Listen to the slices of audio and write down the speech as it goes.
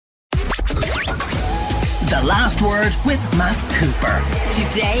The Last Word with Matt Cooper.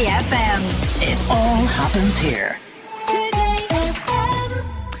 Today FM. It all happens here.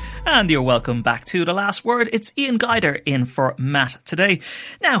 And you're welcome back to The Last Word. It's Ian Guider in for Matt today.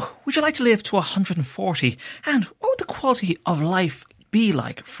 Now, would you like to live to 140? And what would the quality of life be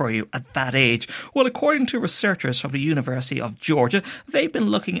like for you at that age? Well, according to researchers from the University of Georgia, they've been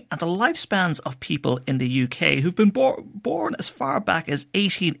looking at the lifespans of people in the UK who've been born as far back as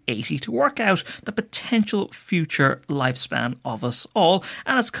 1880 to work out the potential future lifespan of us all.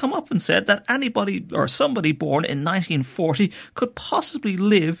 And it's come up and said that anybody or somebody born in 1940 could possibly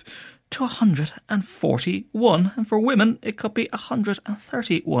live to 141, and for women it could be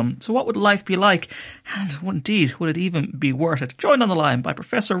 131. So what would life be like, and indeed would it even be worth it? Joined on the line by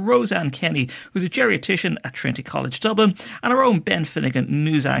Professor Roseanne Kenny, who's a geriatrician at Trinity College Dublin, and our own Ben Finnegan,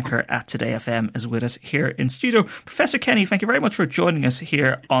 news anchor at Today FM, is with us here in studio. Professor Kenny, thank you very much for joining us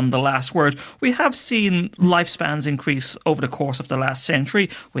here on The Last Word. We have seen lifespans increase over the course of the last century.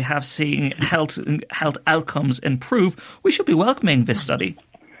 We have seen health outcomes improve. We should be welcoming this study.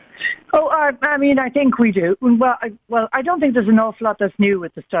 Oh, I mean, I think we do. Well, I don't think there's an awful lot that's new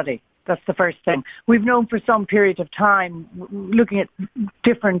with the study. That's the first thing. We've known for some period of time, looking at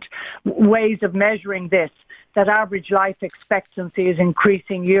different ways of measuring this, that average life expectancy is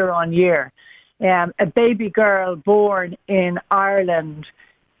increasing year on year. A baby girl born in Ireland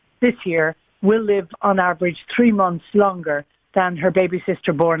this year will live on average 3 months longer than her baby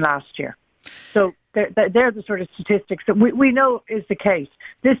sister born last year. So they're the sort of statistics that we know is the case.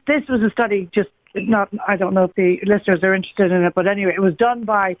 This was a study just not, I don't know if the listeners are interested in it, but anyway, it was done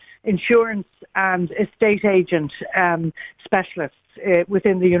by insurance and estate agent specialists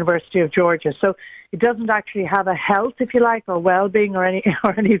within the University of Georgia. So it doesn't actually have a health, if you like, or well-being or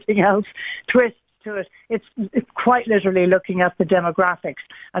anything else twist to it. It's quite literally looking at the demographics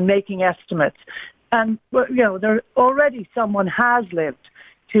and making estimates. And, there already someone has lived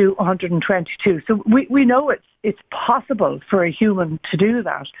to 122. So we know it's possible for a human to do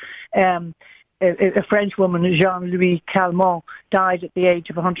that. A French woman, Jean-Louis Calment, died at the age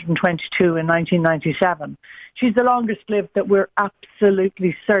of 122 in 1997. She's the longest lived that we're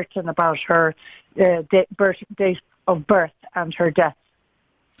absolutely certain about her date of birth and her death.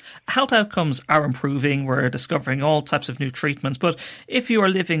 Health outcomes are improving. We're discovering all types of new treatments. But if you are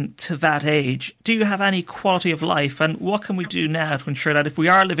living to that age, do you have any quality of life? And what can we do now to ensure that if we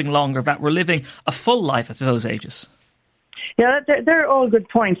are living longer, that we're living a full life at those ages? Yeah, they're all good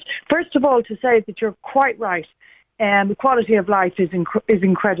points. First of all, to say that you're quite right. The quality of life is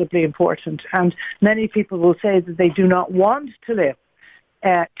incredibly important. And many people will say that they do not want to live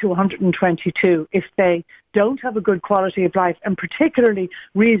to 122 if they don't have a good quality of life and particularly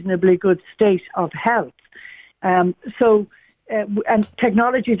reasonably good state of health. And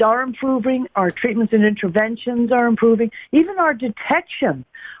technologies are improving, our treatments and interventions are improving, even our detection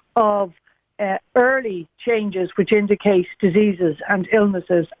of early changes which indicate diseases and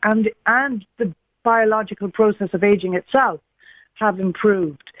illnesses and the biological process of aging itself have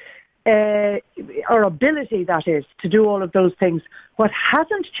improved. Our ability, that is, to do all of those things. What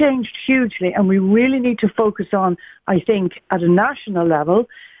hasn't changed hugely, and we really need to focus on, I think, at a national level,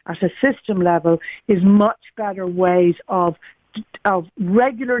 at a system level, is much better ways of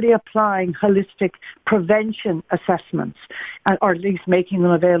regularly applying holistic prevention assessments, or at least making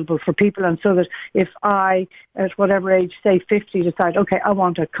them available for people. And so that if I, at whatever age, say 50, decide, okay, I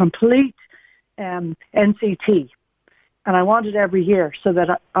want a complete NCT, and I want it every year so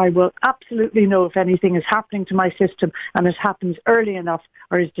that I will absolutely know if anything is happening to my system and it happens early enough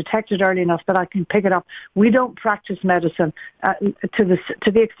or is detected early enough that I can pick it up. We don't practice medicine to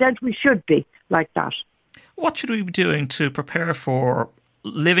the extent we should be like that. What should we be doing to prepare for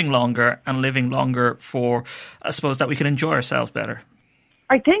living longer and living longer for, I suppose, that we can enjoy ourselves better?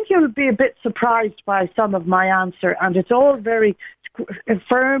 I think you'll be a bit surprised by some of my answer, and it's all very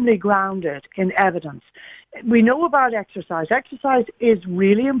firmly grounded in evidence. We know about exercise. Exercise is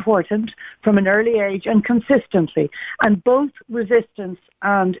really important from an early age and consistently, and both resistance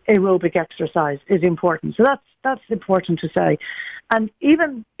and aerobic exercise is important. So that's important to say. And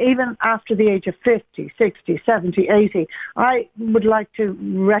even after the age of 50, 60, 70, 80, I would like to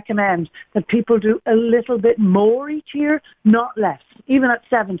recommend that people do a little bit more each year, not less. Even at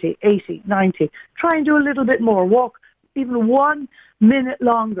 70, 80, 90, try and do a little bit more. Walk even 1 minute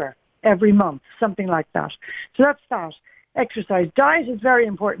longer every month, something like that. So that's that. Exercise. Diet is very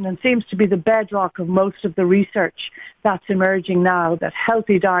important and seems to be the bedrock of most of the research that's emerging now, that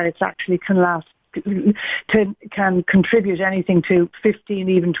healthy diets actually can contribute anything to 15,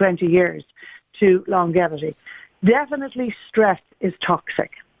 even 20 years to longevity. Definitely stress is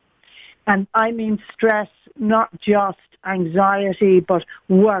toxic. And I mean stress not just anxiety, but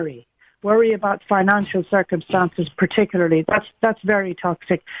worry about financial circumstances particularly. That's very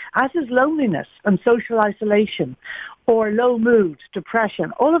toxic, as is loneliness and social isolation or low mood,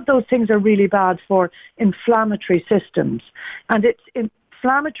 depression. All of those things are really bad for inflammatory systems. And it's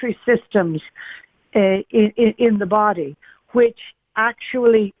inflammatory systems in the body which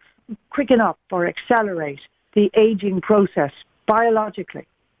actually quicken up or accelerate the aging process biologically.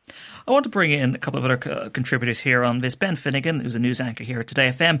 I want to bring in a couple of other contributors here on this. Ben Finnegan, who's a news anchor here at Today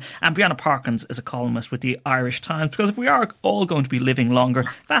FM, and Brianna Parkins is a columnist with the Irish Times, because if we are all going to be living longer,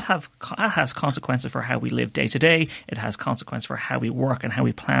 that has consequences for how we live day to day. It has consequences for how we work and how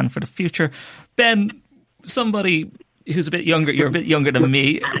we plan for the future. Ben, somebody who's a bit younger, you're a bit younger than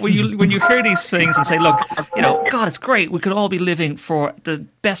me, when you hear these things and say, look, God, it's great, we could all be living for the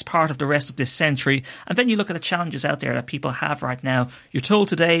best part of the rest of this century, and then you look at the challenges out there that people have right now. You're told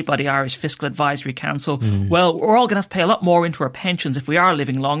today by the Irish Fiscal Advisory Council, well, we're all going to have to pay a lot more into our pensions if we are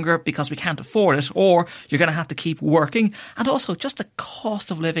living longer because we can't afford it, or you're going to have to keep working. And also just the cost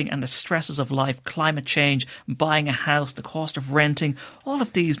of living and the stresses of life, climate change, buying a house, the cost of renting, all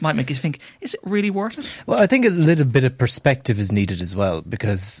of these might make you think, is it really worth it? Well, I think a little bit of perspective is needed as well,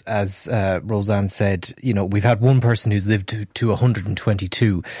 because as Roseanne said, we've had one person who's lived to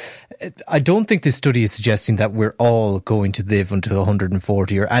 122. I don't think this study is suggesting that we're all going to live until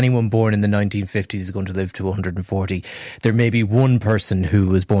 140, or anyone born in the 1950s is going to live to 140. There may be one person who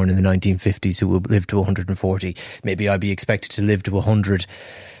was born in the 1950s who will live to 140. Maybe I'd be expected to live to 100.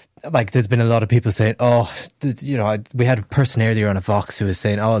 Like, there's been a lot of people saying, we had a person earlier on a Vox who was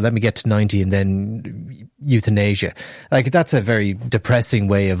saying, let me get to 90 and then euthanasia. Like, that's a very depressing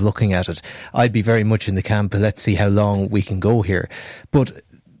way of looking at it. I'd be very much in the camp of, let's see how long we can go here. But,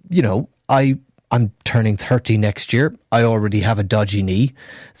 I'm turning 30 next year. I already have a dodgy knee.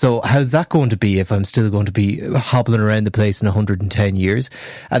 So how's that going to be if I'm still going to be hobbling around the place in 110 years?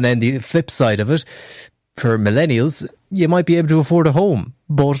 And then the flip side of it, for millennials, you might be able to afford a home,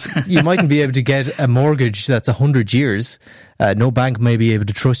 but you mightn't be able to get a mortgage that's 100 years. No bank may be able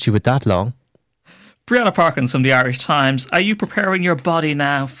to trust you with that long. Brianna Parkins from the Irish Times, are you preparing your body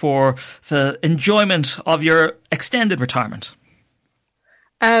now for the enjoyment of your extended retirement?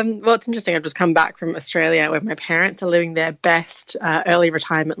 Well, it's interesting. I've just come back from Australia where my parents are living their best early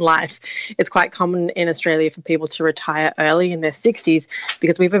retirement life. It's quite common in Australia for people to retire early in their 60s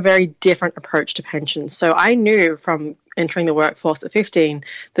because we have a very different approach to pensions. So I knew from entering the workforce at 15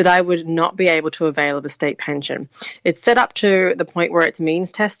 that I would not be able to avail of a state pension. It's set up to the point where it's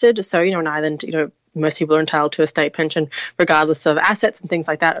means tested. So, in Ireland, most people are entitled to a state pension regardless of assets and things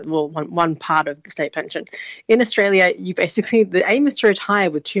like that. Well, one part of the state pension. In Australia, the aim is to retire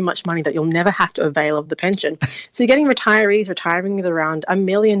with too much money that you'll never have to avail of the pension. So you're getting retirees retiring with around $1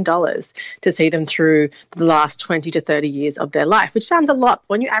 million to see them through the last 20 to 30 years of their life, which sounds a lot.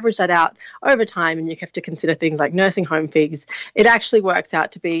 When you average that out over time and you have to consider things like nursing home fees, it actually works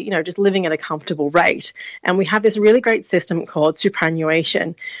out to be, just living at a comfortable rate. And we have this really great system called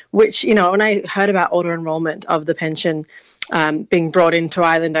superannuation, which, when I heard about auto-enrollment of the pension being brought into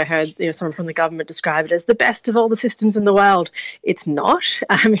Ireland, I heard someone from the government describe it as the best of all the systems in the world. It's not.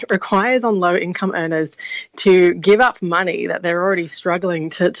 It requires on low-income earners to give up money that they're already struggling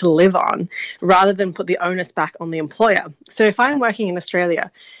to live on rather than put the onus back on the employer. So if I'm working in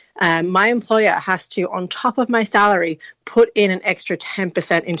Australia, my employer has to, on top of my salary, put in an extra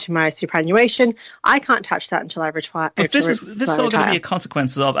 10% into my superannuation. I can't touch that until I retire. But this is all going to be a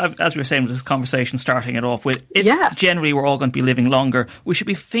consequence of, as we were saying with this conversation, starting it off with, if generally we're all going to be living longer, we should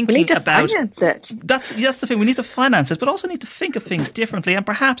be thinking about... We need to finance it. That's the thing, we need to finance it, but also need to think of things differently. And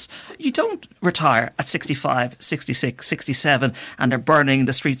perhaps you don't retire at 65, 66, 67, and they're burning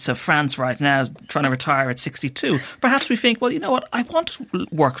the streets of France right now, trying to retire at 62. Perhaps we think, well, you know what, I want to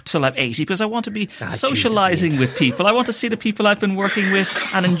work till I'm 80 because I want to be socialising with people. I want to see the people I've been working with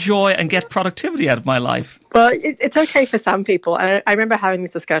and enjoy and get productivity out of my life. Well, it's okay for some people. And I remember having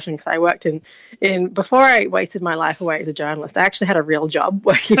this discussion because I worked in before I wasted my life away as a journalist, I actually had a real job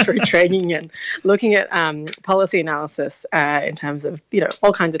working for a trade union, looking at policy analysis in terms of,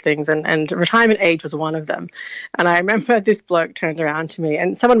 all kinds of things. And retirement age was one of them. And I remember this bloke turned around to me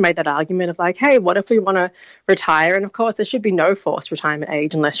and someone made that argument of like, hey, what if we want to retire? And of course, there should be no forced retirement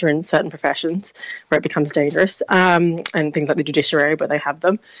age unless you're in certain professions where it becomes dangerous, and things like the judiciary where they have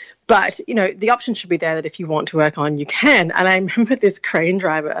them. But, the option should be there that if you want to work on, you can. And I remember this crane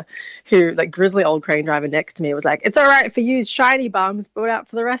driver who, grizzly old crane driver next to me was like, it's all right for you shiny bums, but out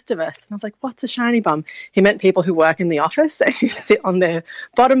for the rest of us. And I was like, what's a shiny bum? He meant people who work in the office and sit on their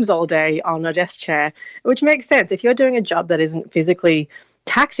bottoms all day on a desk chair, which makes sense. If you're doing a job that isn't physically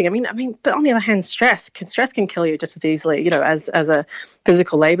taxing. But on the other hand, stress can kill you just as easily, as a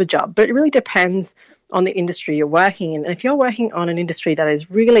physical labor job. But it really depends on the industry you're working in. And if you're working on an industry that is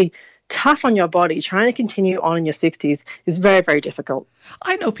really tough on your body, trying to continue on in your 60s is very, very difficult.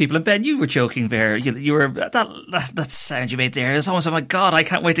 I know people, and Ben, you were joking there. You were that sound you made there. It's almost, oh my God, I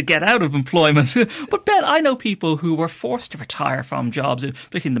can't wait to get out of employment. But Ben, I know people who were forced to retire from jobs,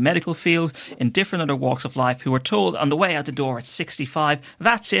 particularly in the medical field, in different other walks of life, who were told on the way out the door at 65,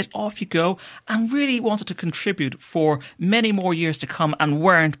 that's it, off you go, and really wanted to contribute for many more years to come and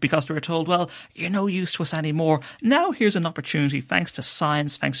weren't, because they were told, well, you're no use to us anymore. Now here's an opportunity, thanks to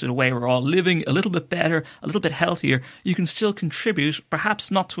science, thanks to the way we're all living a little bit better, a little bit healthier, you can still contribute,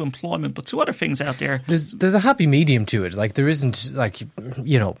 perhaps not to employment, but to other things out there. There's a happy medium to it. Like, there isn't, like,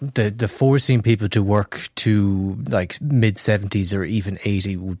 the forcing people to work to like mid-70s or even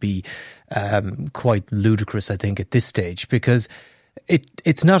 80 would be quite ludicrous, I think, at this stage, because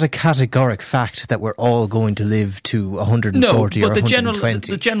it's not a categoric fact that we're all going to live to 140 or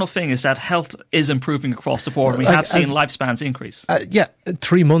 120. The general thing is that health is improving across the board. We have seen lifespans increase.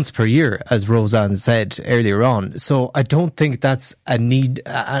 3 months per year, as Roseanne said earlier on. So I don't think that's a need,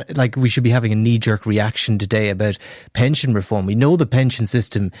 like we should be having a knee-jerk reaction today about pension reform. We know the pension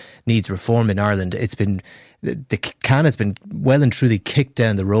system needs reform in Ireland. The can has been well and truly kicked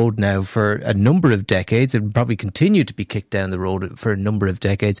down the road now for a number of decades. It will probably continue to be kicked down the road for a number of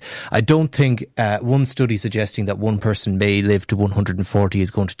decades. I don't think one study suggesting that one person may live to 140 is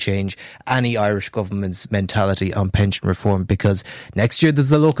going to change any Irish government's mentality on pension reform, because next year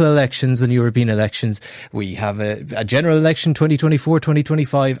there's the local elections and European elections. We have a general election 2024,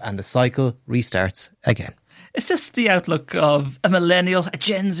 2025, and the cycle restarts again. Is this the outlook of a millennial, a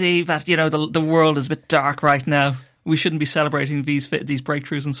Gen Z, that, the world is a bit dark right now? We shouldn't be celebrating these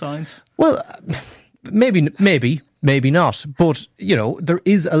breakthroughs in science? Well, maybe not. But, there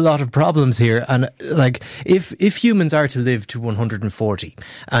is a lot of problems here. And like, if humans are to live to 140,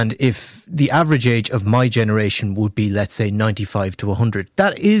 and if the average age of my generation would be, let's say, 95 to 100,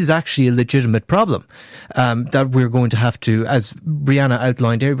 that is actually a legitimate problem. That we're going to have to, as Brianna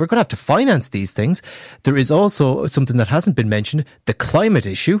outlined here, we're going to have to finance these things. There is also something that hasn't been mentioned, the climate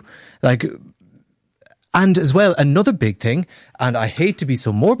issue. And as well, another big thing, and I hate to be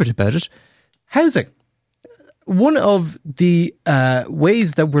so morbid about it, housing. One of the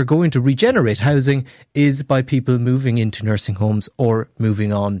ways that we're going to regenerate housing is by people moving into nursing homes or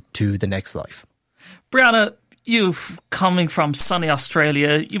moving on to the next life. Brianna, you coming from sunny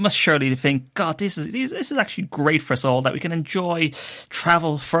Australia, you must surely think, God, this is actually great for us all, that we can enjoy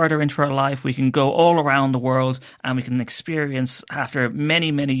travel further into our life. We can go all around the world and we can experience, after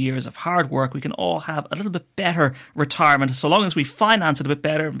many, many years of hard work, we can all have a little bit better retirement, so long as we finance it a bit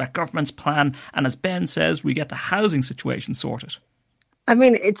better, that government's plan, and as Ben says, we get the housing situation sorted.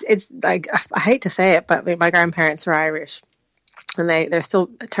 It's like, I hate to say it, but my grandparents are Irish. And they're still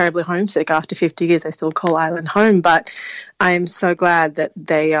terribly homesick after 50 years. They still call Ireland home. But I am so glad that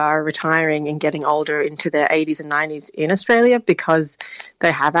they are retiring and getting older into their 80s and 90s in Australia, because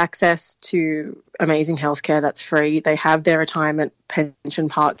they have access to amazing healthcare that's free. They have their retirement pension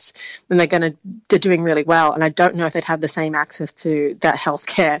pots, and they're doing really well. And I don't know if they'd have the same access to that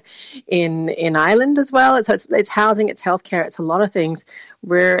healthcare in Ireland as well. So it's housing, it's healthcare, it's a lot of things.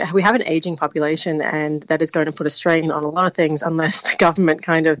 We have an aging population, and that is going to put a strain on a lot of things unless the government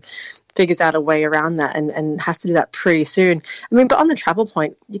kind of figures out a way around that and has to do that pretty soon. But on the travel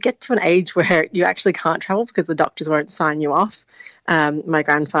point, you get to an age where you actually can't travel because the doctors won't sign you off. My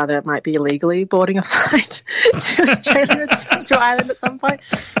grandfather might be illegally boarding a flight to Australia to Ireland at some point,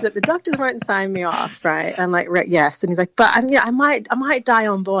 but the doctors won't sign me off, right? I'm like, yes. And he's like, but I might die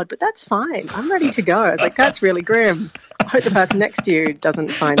on board, but that's fine. I'm ready to go. I was like, that's really grim. I hope the person next to you doesn't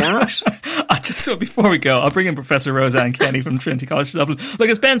find out. So before we go, I'll bring in Professor Roseanne Kenny from Trinity College Dublin. Look,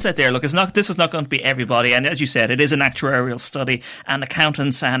 as Ben said there, this is not going to be everybody, and as you said, it is an actuarial study, and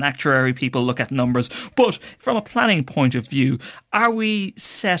accountants and actuary people look at numbers. But from a planning point of view, are we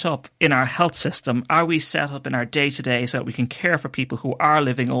set up in our health system? Are we set up in our day-to-day so that we can care for people who are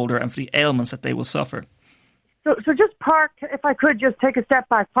living older and for the ailments that they will suffer? So just park, if I could just take a step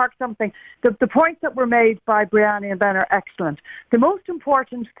back, park something. The points that were made by Brianna and Ben are excellent. The most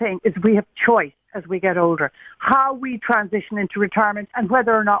important thing is we have choice as we get older, how we transition into retirement and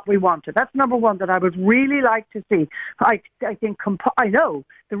whether or not we want it. That's number one that I would really like to see. I know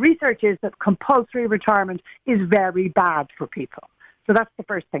the research is that compulsory retirement is very bad for people. So that's the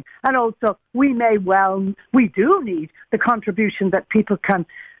first thing. And also, we do need the contribution that people can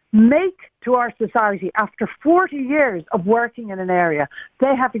make to our society after 40 years of working in an area.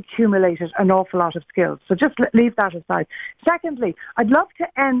 They have accumulated an awful lot of skills. So just leave that aside. Secondly, I'd love to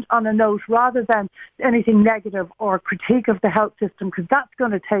end on a note rather than anything negative or critique of the health system, because that's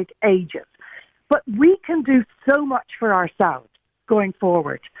going to take ages. But we can do so much for ourselves going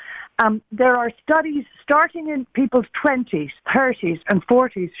forward. There are studies starting in people's 20s, 30s and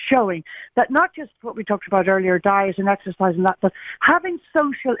 40s showing that not just what we talked about earlier, diet and exercise and that, but having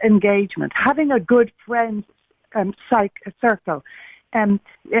social engagement, having a good friends circle,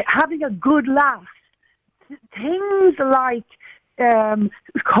 having a good laugh, things like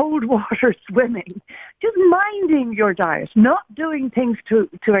cold water swimming, just minding your diet, not doing things to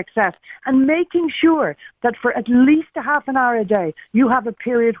excess, and making sure that for at least a half an hour a day, you have a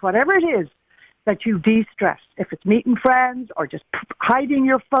period, whatever it is, that you de-stress. If it's meeting friends or just hiding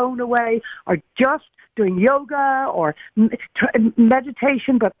your phone away or just doing yoga or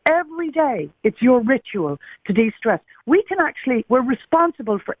meditation, but every day it's your ritual to de-stress. We're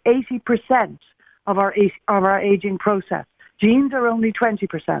responsible for 80% of our aging process. Genes are only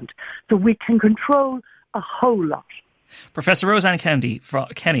 20%, so we can control a whole lot. Professor Roseanne Kenny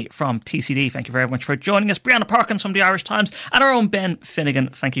from TCD, thank you very much for joining us. Brianna Parkins from the Irish Times and our own Ben Finnegan,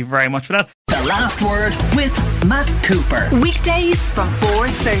 thank you very much for that. The Last Word with Matt Cooper. Weekdays from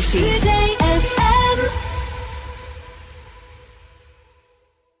 4:30. Today FM.